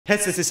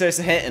It's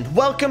Slithersy here, and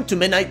welcome to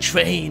Midnight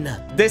Train.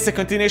 This is a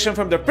continuation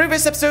from the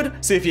previous episode,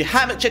 so if you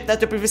haven't checked out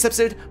the previous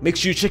episode, make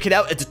sure you check it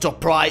out at the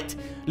top right.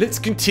 Let's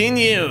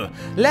continue.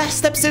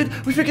 Last episode,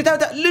 we figured out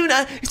that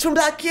Luna is from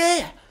Black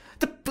Year,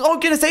 the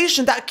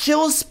organization that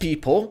kills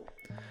people.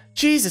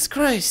 Jesus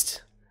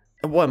Christ.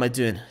 What am I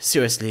doing?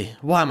 Seriously,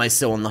 why am I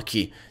so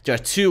unlucky? There are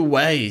two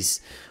ways.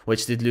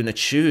 Which did Luna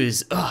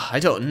choose? Ugh, I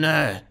don't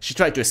know. She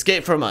tried to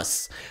escape from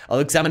us. I'll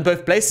examine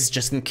both places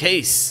just in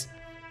case.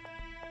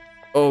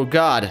 Oh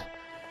god.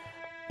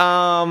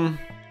 I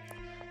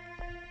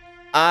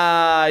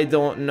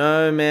don't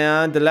know,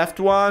 man. The left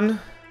one?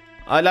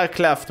 I like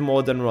left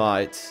more than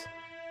right.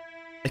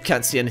 I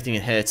can't see anything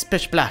in here. It's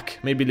pitch black.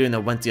 Maybe Luna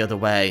went the other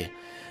way.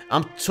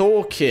 I'm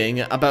talking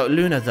about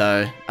Luna,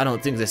 though. I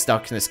don't think this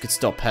darkness could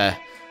stop her.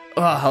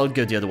 Oh, I'll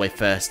go the other way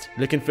first.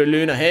 Looking for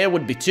Luna here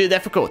would be too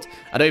difficult.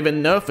 I don't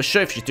even know for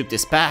sure if she took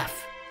this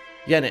path.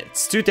 Yeah, and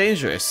it's too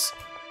dangerous.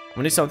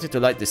 We need something to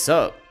light this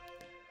up.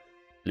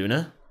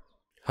 Luna?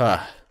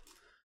 Huh.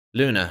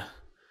 Luna.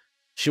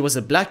 She was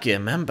a Black Year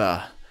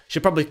member.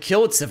 She probably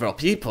killed several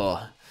people.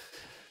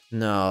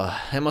 No,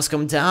 I must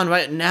come down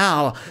right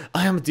now.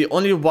 I am the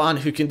only one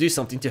who can do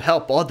something to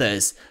help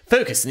others.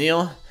 Focus,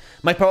 Neil.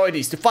 My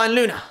priority is to find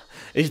Luna.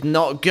 It's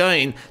not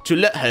going to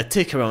let her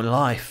take her own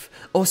life.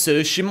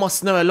 Also, she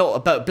must know a lot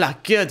about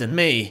Black Year than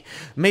me.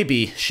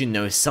 Maybe she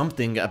knows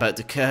something about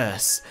the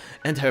curse.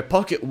 And her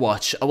pocket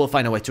watch, I will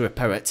find a way to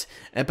repair it.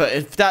 But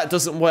if that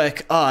doesn't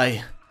work,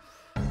 I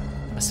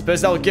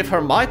suppose I'll give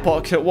her my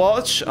pocket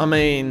watch. I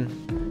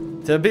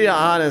mean, to be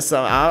honest,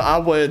 I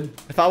would.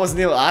 If I was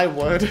Neil, I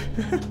would.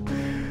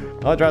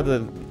 I'd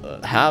rather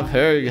have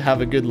her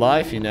have a good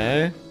life, you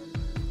know?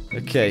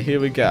 Okay,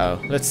 here we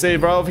go. Let's say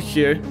right over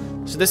here.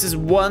 So this is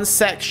one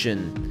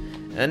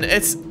section. And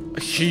it's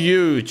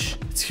huge.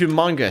 It's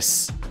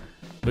humongous.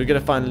 We're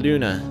gonna find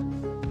Luna.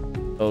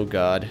 Oh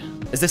god.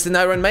 Is this an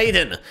Iron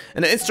Maiden?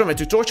 An instrument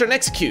to torture and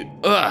execute?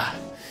 Ugh.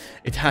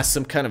 It has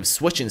some kind of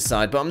switch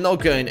inside, but I'm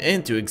not going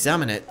in to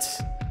examine it.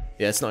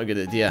 Yeah, it's not a good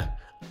idea.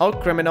 All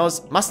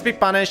criminals must be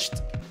punished.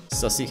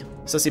 Sussy.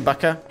 Sussy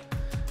baka.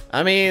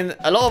 I mean,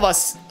 a lot of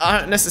us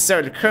aren't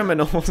necessarily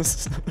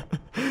criminals.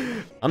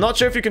 I'm not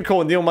sure if you can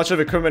call Neil much of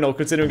a criminal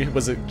considering he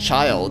was a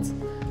child.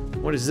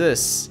 What is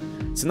this?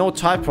 It's an old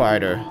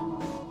typewriter.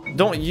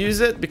 Don't use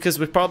it because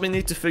we probably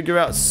need to figure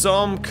out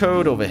some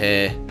code over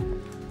here.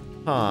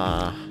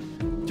 Ah.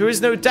 There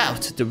is no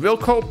doubt, the real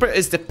culprit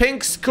is the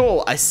pink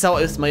skull. I saw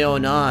it with my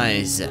own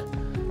eyes.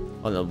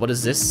 Oh no, what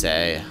does this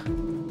say?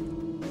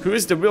 Who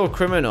is the real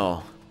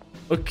criminal?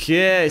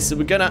 Okay, so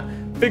we're gonna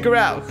figure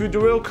out who the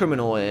real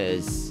criminal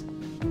is.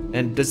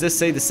 And does this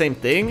say the same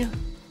thing?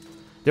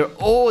 They're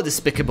all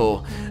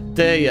despicable.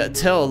 They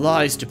tell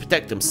lies to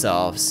protect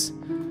themselves.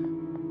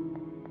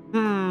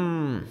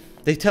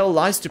 They tell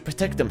lies to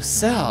protect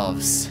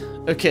themselves.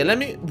 Okay, let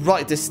me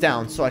write this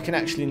down so I can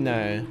actually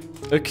know.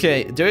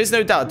 Okay, there is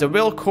no doubt the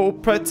real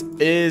culprit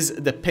is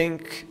the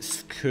pink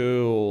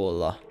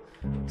skull.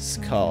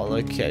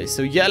 Okay,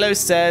 so yellow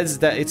says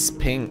that it's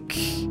pink.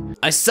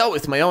 I saw it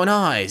with my own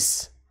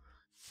eyes.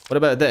 What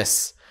about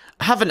this?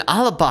 I have an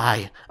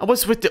alibi. I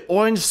was with the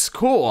orange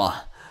skull.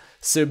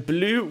 So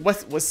blue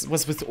was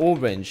with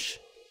orange.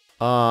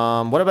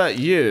 What about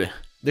you?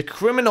 The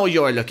criminal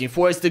you're looking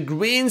for is the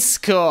green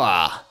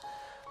skull.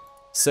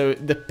 So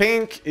the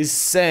pink is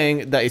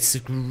saying that it's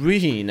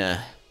green.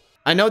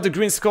 I know the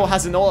green skull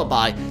has an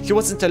alibi. He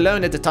wasn't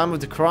alone at the time of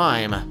the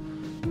crime.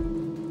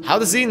 How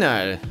does he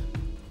know?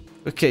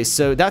 Okay,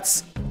 so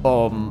that's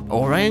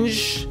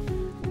orange.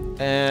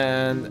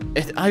 And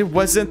I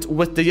wasn't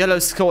with the yellow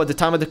skull at the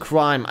time of the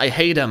crime. I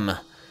hate him.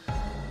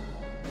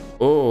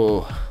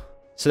 Oh,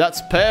 so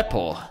that's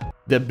purple.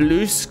 The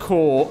blue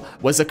skull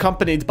was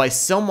accompanied by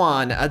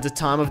someone at the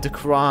time of the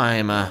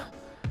crime.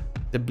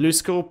 The blue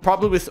skull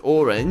probably with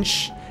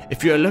orange.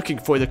 If you're looking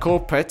for the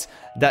culprit,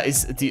 that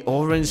is the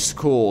orange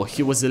skull.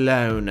 He was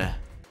alone.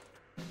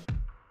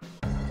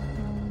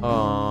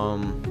 Oh,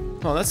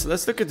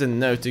 let's look at the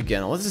note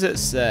again. What does it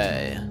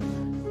say?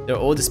 They're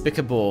all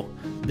despicable.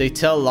 They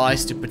tell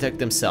lies to protect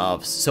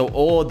themselves. So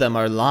all of them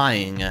are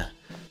lying.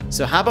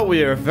 So how about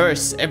we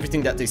reverse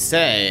everything that they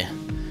say?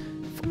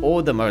 If all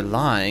of them are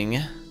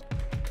lying,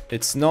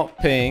 it's not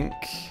pink.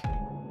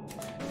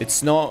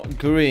 It's not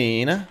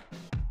green.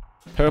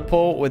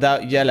 Purple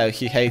without yellow,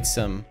 he hates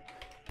him.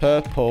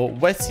 Purple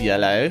with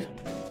yellow.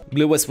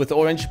 Blue was with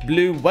orange.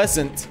 Blue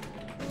wasn't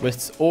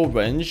with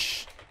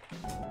orange.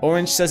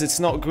 Orange says it's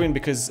not green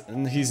because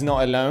he's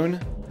not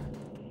alone.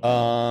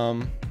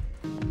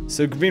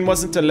 So green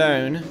wasn't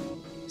alone.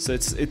 So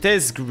it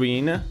is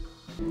green.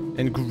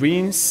 And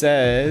green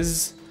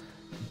says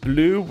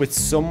blue with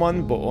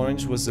someone, but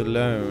orange was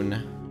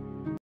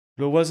alone.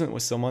 Blue wasn't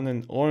with someone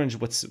and orange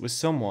was with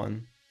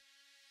someone.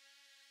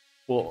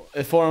 Well,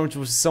 if orange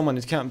was someone,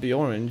 it can't be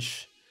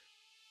orange.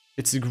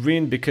 It's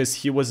green because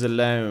he was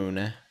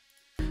alone.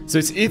 So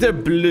it's either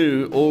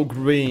blue or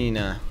green.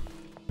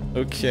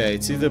 Okay,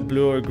 it's either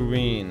blue or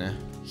green.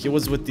 He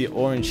was with the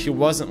orange. He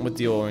wasn't with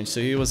the orange,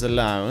 so he was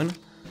alone.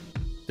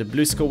 The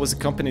blue skull was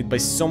accompanied by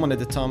someone at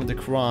the time of the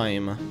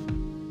crime.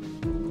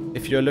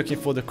 If you're looking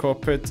for the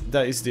culprit,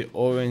 that is the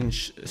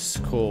orange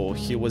skull.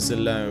 He was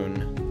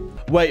alone.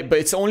 Wait, but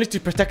it's only to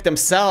protect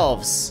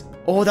themselves.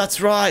 Oh,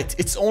 that's right.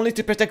 It's only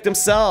to protect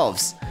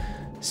themselves.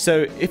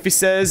 So if he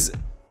says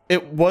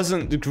it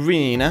wasn't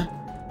green,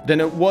 then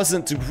it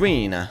wasn't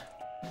green.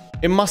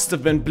 It must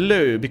have been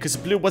blue because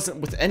blue wasn't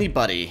with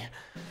anybody.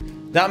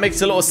 That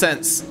makes a lot of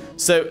sense.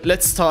 So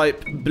let's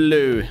type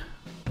blue.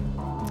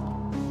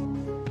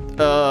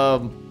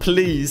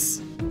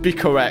 Please be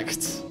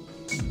correct.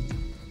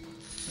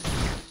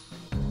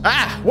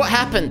 Ah, what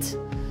happened?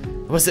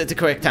 Was it the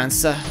correct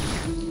answer?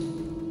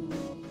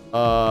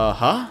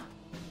 Huh?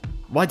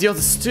 Why the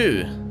others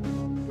too?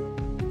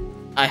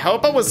 I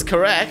hope I was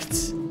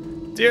correct.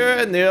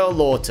 Dear Neil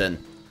Lawton,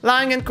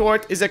 lying in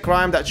court is a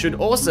crime that should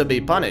also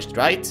be punished,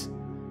 right?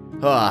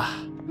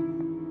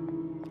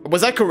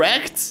 Was I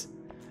correct?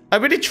 I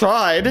really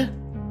tried.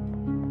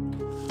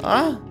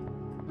 Huh?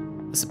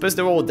 I suppose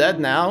they're all dead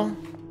now.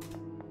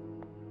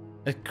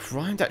 A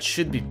crime that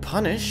should be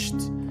punished?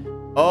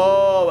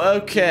 Oh,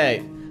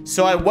 okay.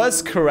 So I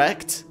was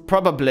correct,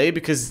 probably,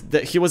 because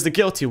he was the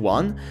guilty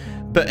one,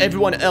 but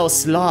everyone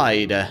else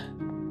lied.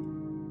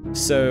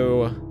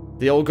 So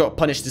they all got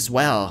punished as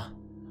well.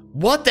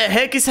 What the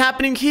heck is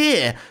happening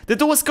here? The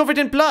door was covered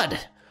in blood.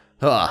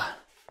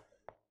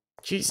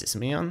 Jesus,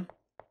 man.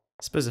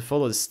 I suppose I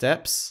follow the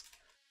steps.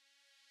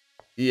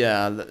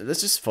 Yeah,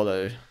 let's just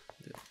follow.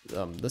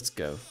 Let's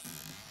go.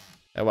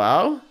 Oh,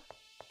 wow.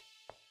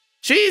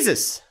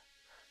 Jesus!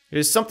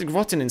 There's something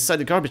rotten inside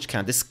the garbage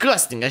can.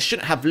 Disgusting. I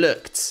shouldn't have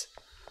looked.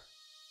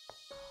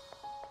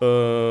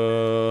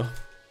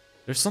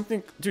 There's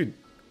something... Dude,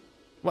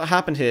 what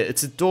happened here?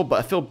 It's a door, but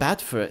I feel bad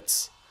for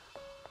it.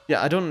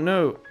 Yeah, I don't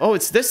know. Oh,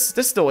 it's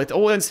this door. It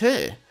all ends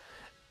here.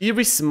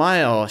 Eerie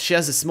smile. She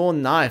has a small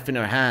knife in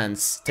her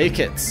hands. Take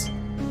it.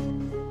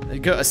 There you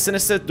go. A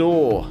sinister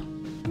door.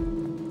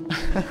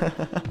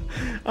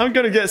 I'm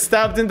gonna get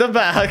stabbed in the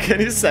back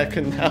any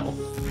second now.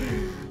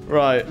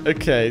 Right,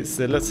 okay,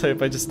 so let's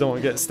hope I just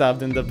don't get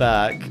stabbed in the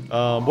back.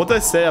 What did I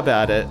say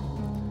about it?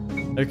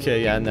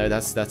 Okay, yeah, no,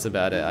 that's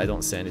about it. I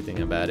don't say anything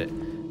about it.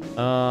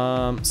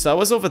 So I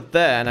was over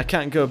there and I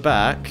can't go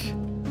back.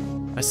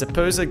 I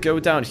suppose I go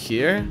down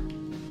here.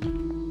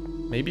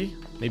 Maybe?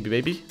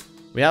 Maybe.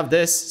 We have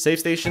this. Save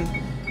station.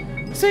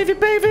 Save it,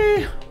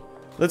 baby!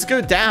 Let's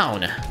go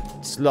down.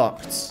 It's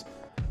locked.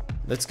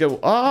 Let's go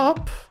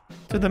up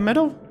to the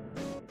middle.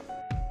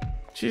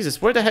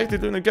 Jesus, where the heck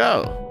did Luna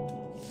go?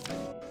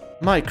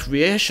 My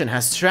creation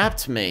has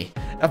trapped me.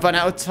 I've run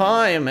out of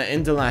time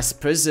in the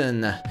last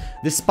prison.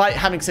 Despite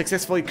having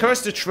successfully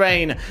cursed the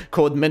train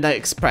called Midnight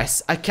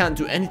Express, I can't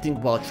do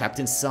anything while trapped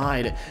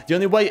inside. The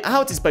only way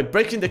out is by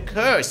breaking the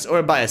curse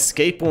or by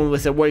escaping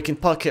with a working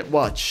pocket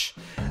watch.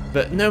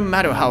 But no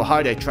matter how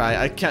hard I try,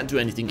 I can't do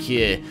anything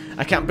here.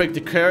 I can't break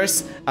the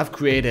curse I've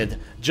created,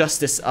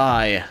 just as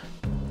I.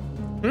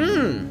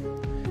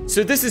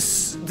 So this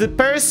is the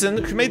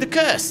person who made the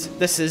curse.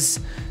 This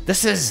is...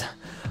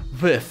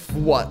 If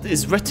what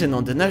is written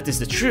on the note is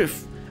the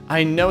truth,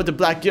 I know the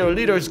Black Gear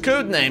leader's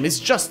code name is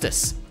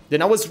Justice.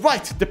 Then I was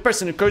right, the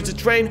person who cursed the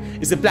train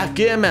is a Black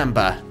Gear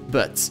member.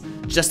 But,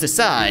 just as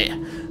I,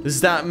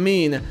 does that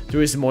mean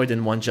there is more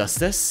than one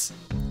Justice?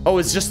 Oh,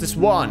 it's just this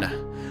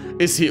one.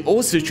 Is he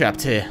also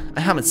trapped here?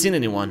 I haven't seen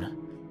anyone.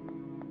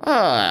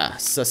 Ah,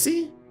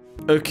 sussy?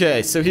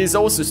 Okay, so he's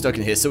also stuck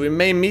in here, so we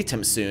may meet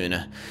him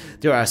soon.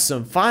 There are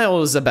some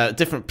files about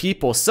different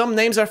people. Some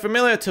names are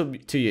familiar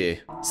to you.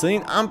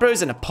 Celine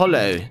Ambrose and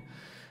Apollo.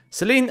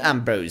 Celine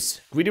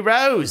Ambrose. Greedy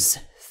Rose.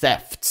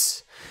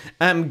 Thefts.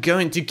 I'm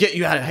going to get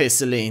you out of here,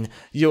 Celine.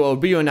 You will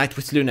reunite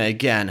with Luna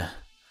again.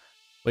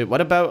 Wait,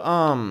 what about,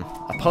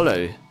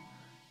 Apollo?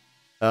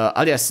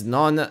 Alias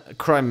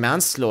non-crime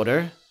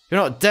manslaughter.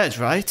 You're not dead,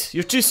 right?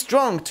 You're too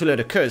strong to let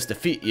a curse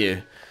defeat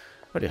you.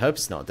 I really hope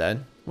he's not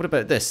dead. What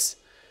about this?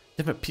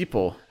 Different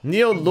people.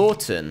 Neil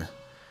Lawton.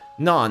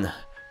 None.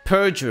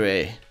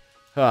 Perjury.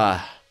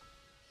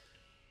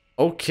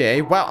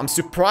 Okay. Wow, I'm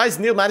surprised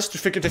Neil managed to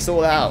figure this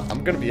all out.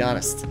 I'm gonna be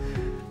honest.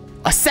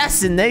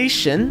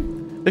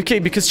 Assassination? Okay,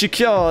 because she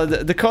killed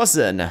the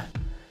cousin.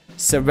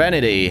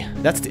 Serenity.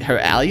 That's her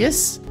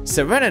alias?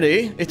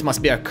 Serenity? It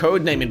must be our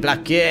code name in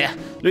Black Gear.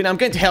 Luna, I'm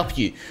going to help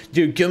you.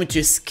 You're going to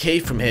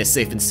escape from here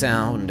safe and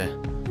sound.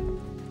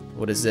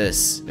 What is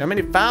this? There are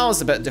many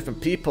files about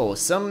different people.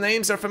 Some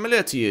names are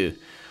familiar to you.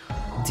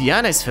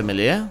 Diana is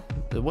familiar.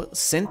 What?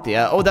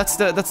 Cynthia? Oh, that's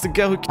the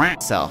girl who killed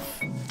herself.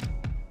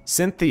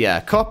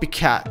 Cynthia,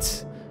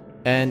 copycat,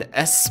 and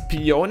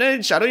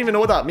espionage. I don't even know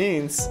what that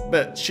means,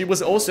 but she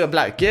was also a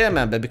Black Gear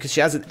member because she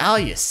has an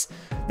alias.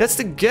 That's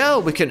the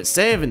girl we couldn't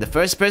save in the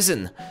first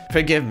prison.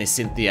 Forgive me,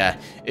 Cynthia.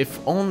 If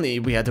only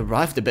we had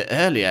arrived a bit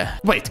earlier.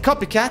 Wait,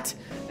 copycat,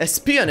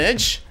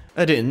 espionage?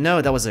 I didn't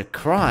know that was a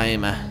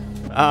crime.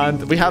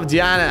 And we have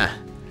Diana,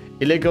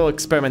 illegal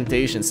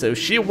experimentation. So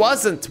she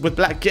wasn't with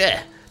Black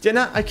Gear.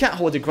 Diana, I can't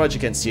hold a grudge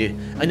against you.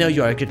 I know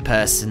you are a good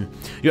person.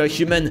 You're a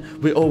human.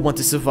 We all want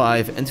to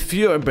survive, and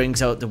fear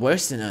brings out the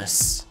worst in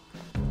us.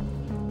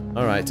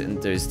 Alright,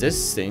 and there's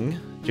this thing.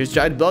 There's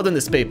dried blood on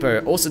this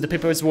paper. Also, the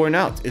paper is worn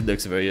out. It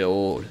looks very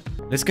old.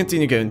 Let's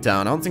continue going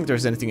down. I don't think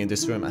there's anything in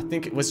this room. I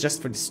think it was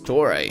just for the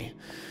story.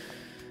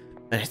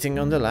 Anything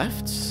on the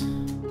left?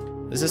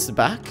 Is this the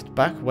back?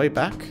 Way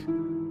back?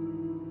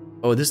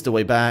 Oh, this is the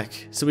way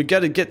back. So we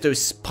gotta get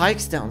those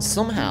spikes down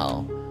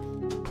somehow.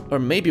 Or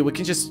maybe we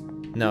can just...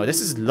 No,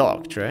 this is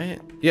locked, right?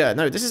 Yeah,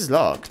 no, this is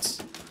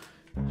locked.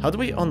 How do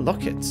we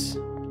unlock it?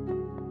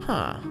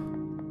 Huh.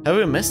 Have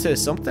we missed here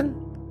something?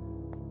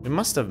 We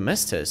must have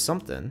missed here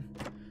something.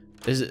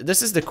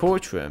 This is the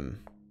courtroom.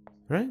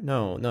 Right?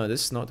 No,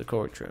 this is not the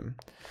courtroom.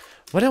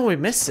 What are we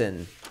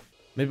missing?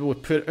 Maybe we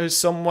put her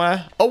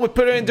somewhere. Oh, we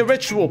put her in the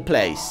ritual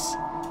place.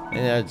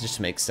 Yeah, it just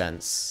makes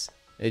sense.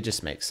 It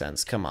just makes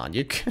sense. Come on,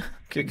 you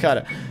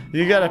gotta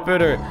put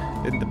her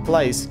in the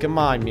place. Come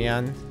on,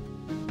 man.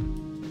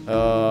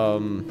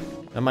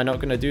 Am I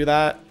not gonna do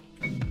that?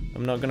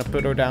 I'm not gonna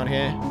put her down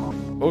here.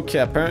 Okay,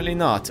 apparently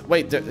not.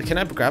 Wait, can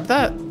I grab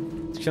that?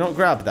 Cannot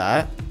grab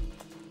that.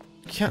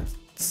 Can't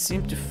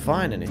seem to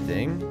find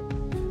anything.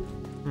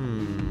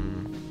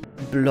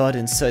 Blood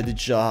inside the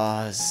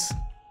jars.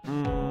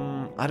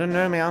 I don't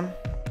know, man.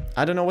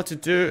 I don't know what to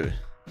do.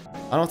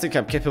 I don't think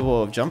I'm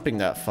capable of jumping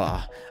that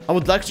far. I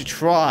would like to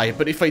try,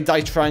 but if I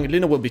die trying,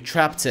 Luna will be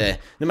trapped here.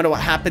 No matter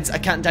what happens, I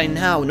can't die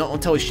now, not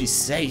until she's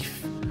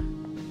safe.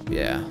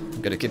 Yeah,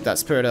 I'm gonna keep that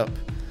spirit up.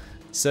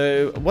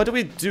 So, what do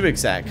we do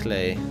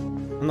exactly?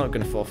 I'm not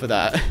gonna fall for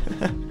that.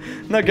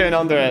 Not going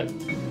under it.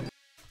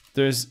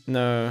 There's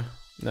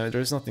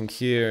there's nothing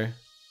here.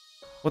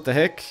 What the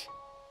heck?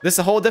 This is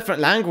a whole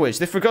different language.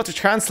 They forgot to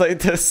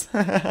translate this.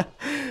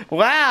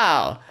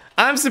 Wow!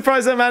 I'm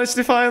surprised I managed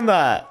to find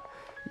that.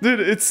 Dude,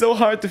 it's so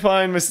hard to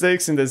find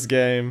mistakes in this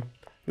game.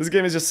 This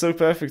game is just so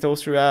perfect all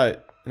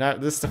throughout. And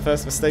this is the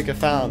first mistake I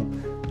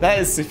found. That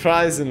is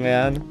surprising,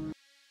 man.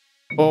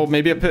 Oh,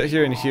 maybe I put it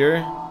here and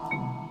here.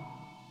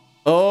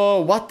 Oh,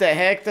 what the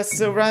heck? That's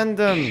so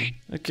random.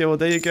 Okay, well,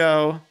 there you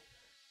go.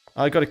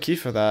 I got a key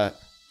for that.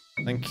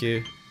 Thank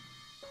you.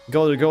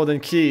 Got a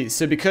golden key.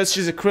 So because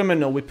she's a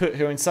criminal, we put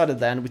her inside of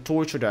there and we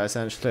tortured her,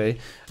 essentially.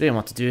 I didn't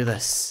want to do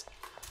this.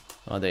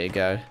 Oh, there you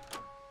go.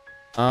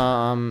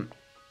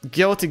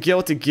 Guilty,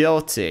 guilty,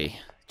 guilty.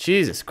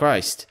 Jesus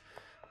Christ.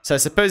 So I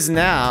suppose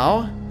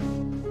now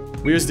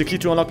we use the key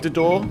to unlock the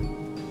door.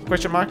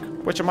 Question mark?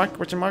 Question mark?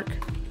 Question mark?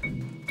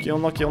 Key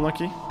unlocky,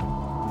 unlucky.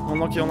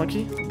 Unlucky,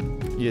 unlucky.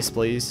 Yes,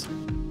 please.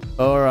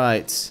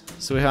 Alright.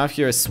 So we have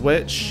here a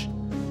switch.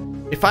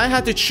 If I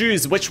had to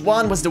choose which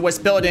one was the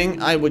worst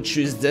building, I would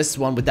choose this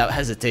one without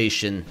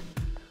hesitation.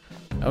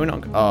 Oh,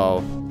 no.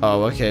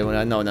 Oh, okay.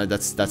 Well, no,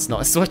 that's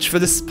not a switch for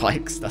the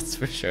spikes. That's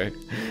for sure.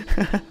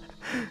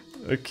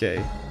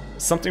 Okay.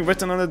 Something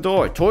written on the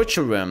door.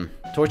 Torture room.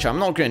 Torture. I'm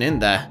not going in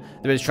there.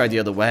 They better try the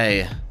other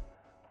way.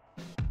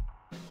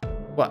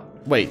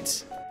 What?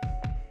 Wait.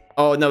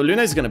 Oh, no.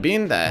 Luna's gonna be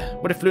in there.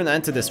 What if Luna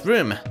entered this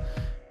room?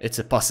 It's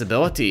a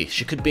possibility.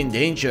 She could be in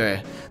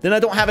danger. Then I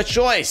don't have a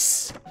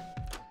choice.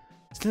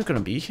 Is Luna gonna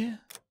be here?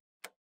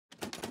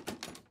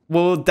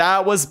 Well,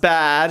 that was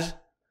bad.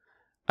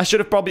 I should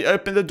have probably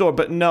opened the door,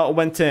 but no, it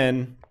went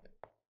in.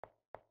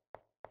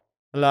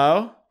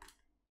 Hello?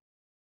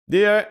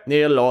 Dear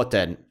Neil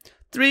Lawton,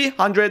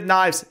 300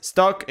 knives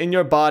stuck in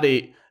your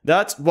body.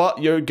 That's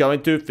what you're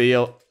going to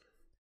feel.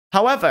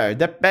 However,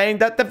 the pain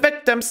that the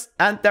victims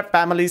and their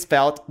families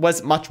felt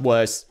was much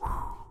worse.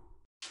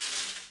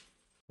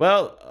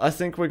 Well, I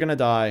think we're gonna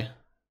die.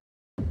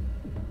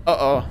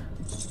 Uh-oh.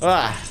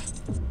 Ah.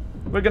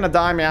 We're gonna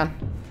die, man.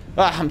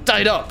 Ah, I'm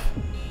tied up.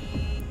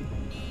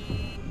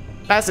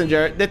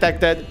 Passenger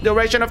detected.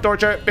 Duration of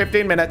torture,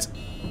 15 minutes.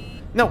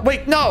 No,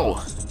 wait,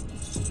 no!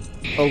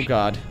 Oh,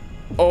 God.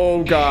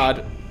 Oh,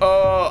 God.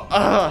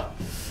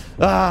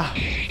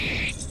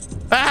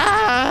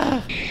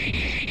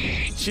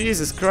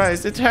 Jesus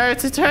Christ, it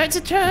hurts, it hurts,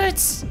 it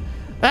hurts!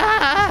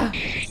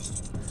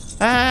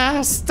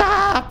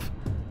 Stop!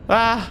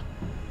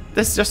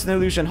 This is just an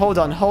illusion. Hold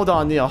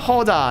on, Neil,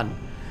 hold on.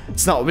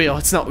 It's not real,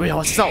 it's not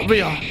real, it's not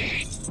real.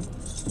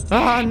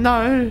 Ah,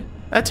 no,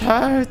 it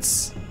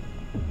hurts.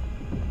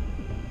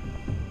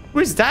 Who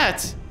is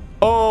that?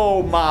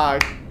 Oh my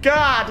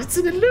God, it's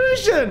an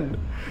illusion.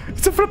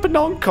 It's a flippin'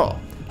 uncle.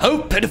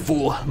 How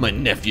pitiful. My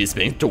nephew is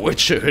being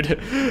tortured.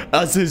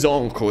 As his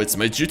uncle, it's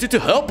my duty to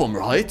help him,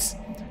 right?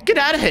 Get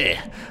out of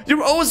here.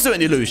 You're also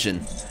an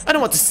illusion. I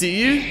don't want to see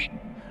you.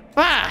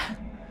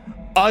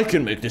 I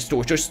can make this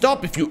torture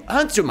stop if you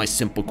answer my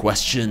simple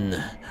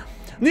question.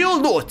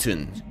 Neil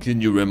Norton, can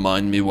you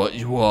remind me what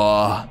you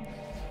are?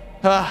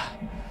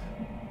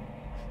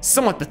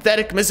 Somewhat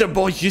pathetic,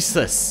 miserable,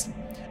 useless.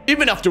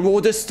 Even after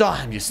all this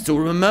time, you still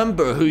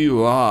remember who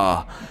you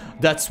are.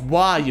 That's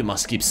why you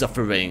must keep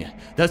suffering.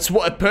 That's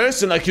what a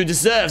person like you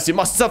deserves. You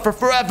must suffer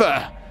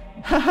forever.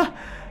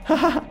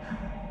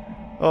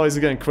 Oh, he's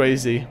getting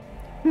crazy.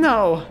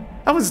 No,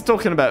 I wasn't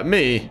talking about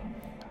me.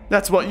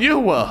 That's what you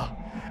were.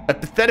 A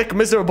pathetic,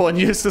 miserable, and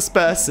useless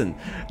person.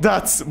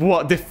 That's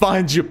what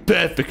defines you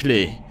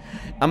perfectly.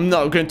 I'm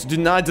not going to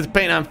deny that the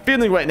pain I'm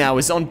feeling right now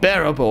is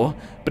unbearable,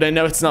 but I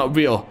know it's not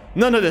real.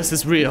 None of this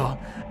is real.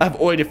 I've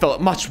already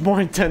felt much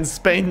more intense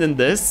pain than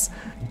this.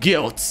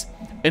 Guilt.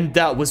 and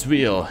that was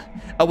real.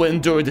 I will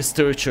endure this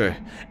torture,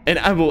 and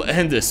I will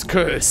end this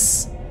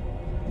curse.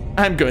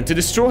 I'm going to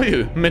destroy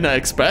you, Midnight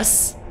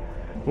Express.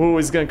 Ooh,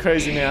 he's going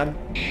crazy, man.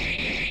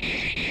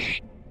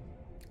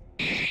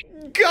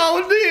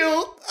 Go,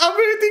 Neil! I'm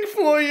rooting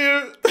for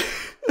you!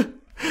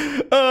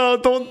 Oh,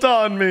 don't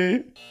down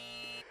me.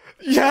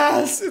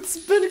 Yes, it's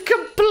been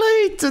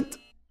completed.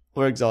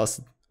 We're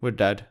exhausted. We're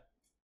dead.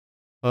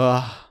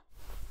 Ugh.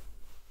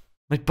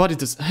 My body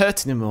doesn't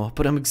hurt anymore,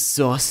 but I'm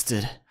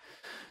exhausted.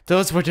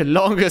 Those were the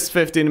longest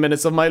 15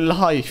 minutes of my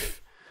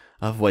life.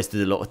 I've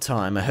wasted a lot of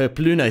time. I hope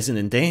Luna isn't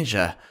in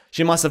danger.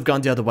 She must have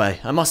gone the other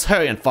way. I must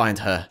hurry and find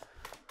her.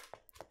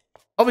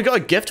 Oh, we got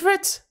a gift for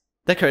it?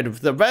 Decorated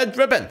with the red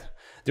ribbon.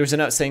 There's a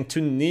note saying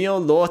to Neil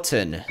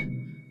Lawton.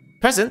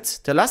 Present?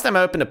 The last time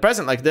I opened a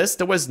present like this,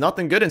 there was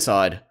nothing good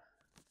inside.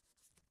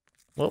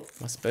 Well,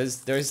 I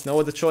suppose there is no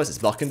other choice. It's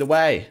blocking the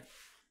way.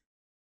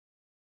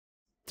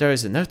 There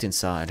is a note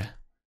inside.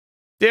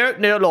 Dear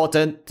Neil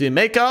Lawton, to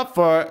make up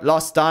for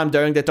lost time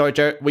during the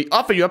torture, we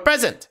offer you a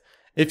present.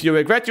 If you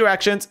regret your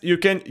actions, you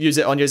can use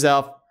it on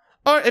yourself.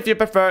 Or if you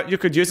prefer, you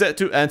could use it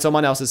to end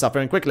someone else's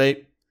suffering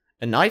quickly.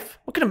 A knife?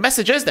 What kind of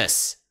message is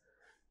this?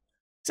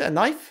 Is it a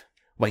knife?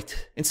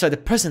 Wait, inside the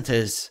present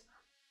is...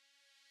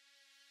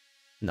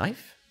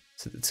 Knife?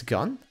 So it's a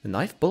gun? A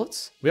knife?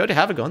 Bullets? We already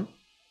have a gun.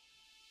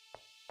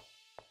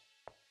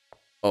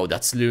 Oh,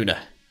 that's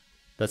Luna.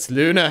 That's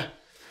Luna.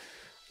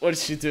 What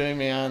is she doing,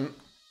 man?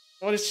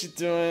 What is she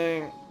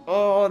doing?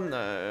 Oh,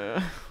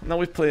 no. Now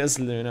we play as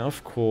Luna,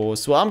 of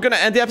course. Well, I'm gonna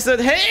end the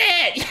episode.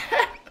 Hey!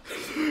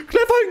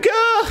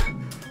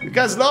 Cliffhanger! You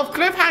guys love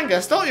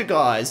cliffhangers, don't you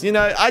guys? You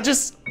know, I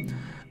just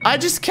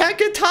can't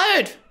get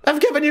tired of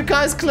giving you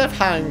guys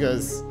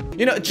cliffhangers.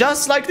 You know,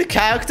 just like the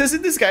characters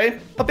in this game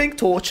are being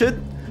tortured,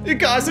 you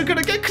guys are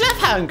gonna get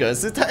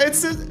cliffhangers.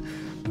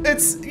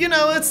 It's you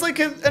know, it's like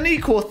an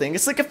equal thing.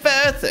 It's like a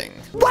fair thing.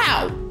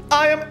 Wow!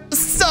 I am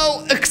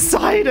so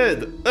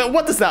excited!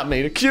 What does that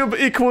mean? Cube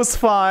equals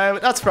 5.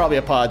 That's probably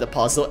a part of the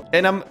puzzle.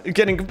 And I'm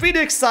getting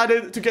really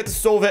excited to get to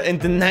solve it in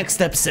the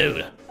next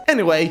episode.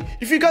 Anyway,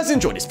 if you guys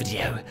enjoyed this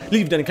video,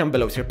 leave down a comment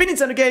below with your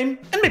opinions on the game,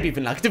 and maybe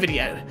even like the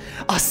video.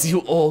 I'll see you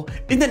all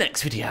in the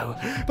next video.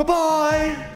 Bye-bye!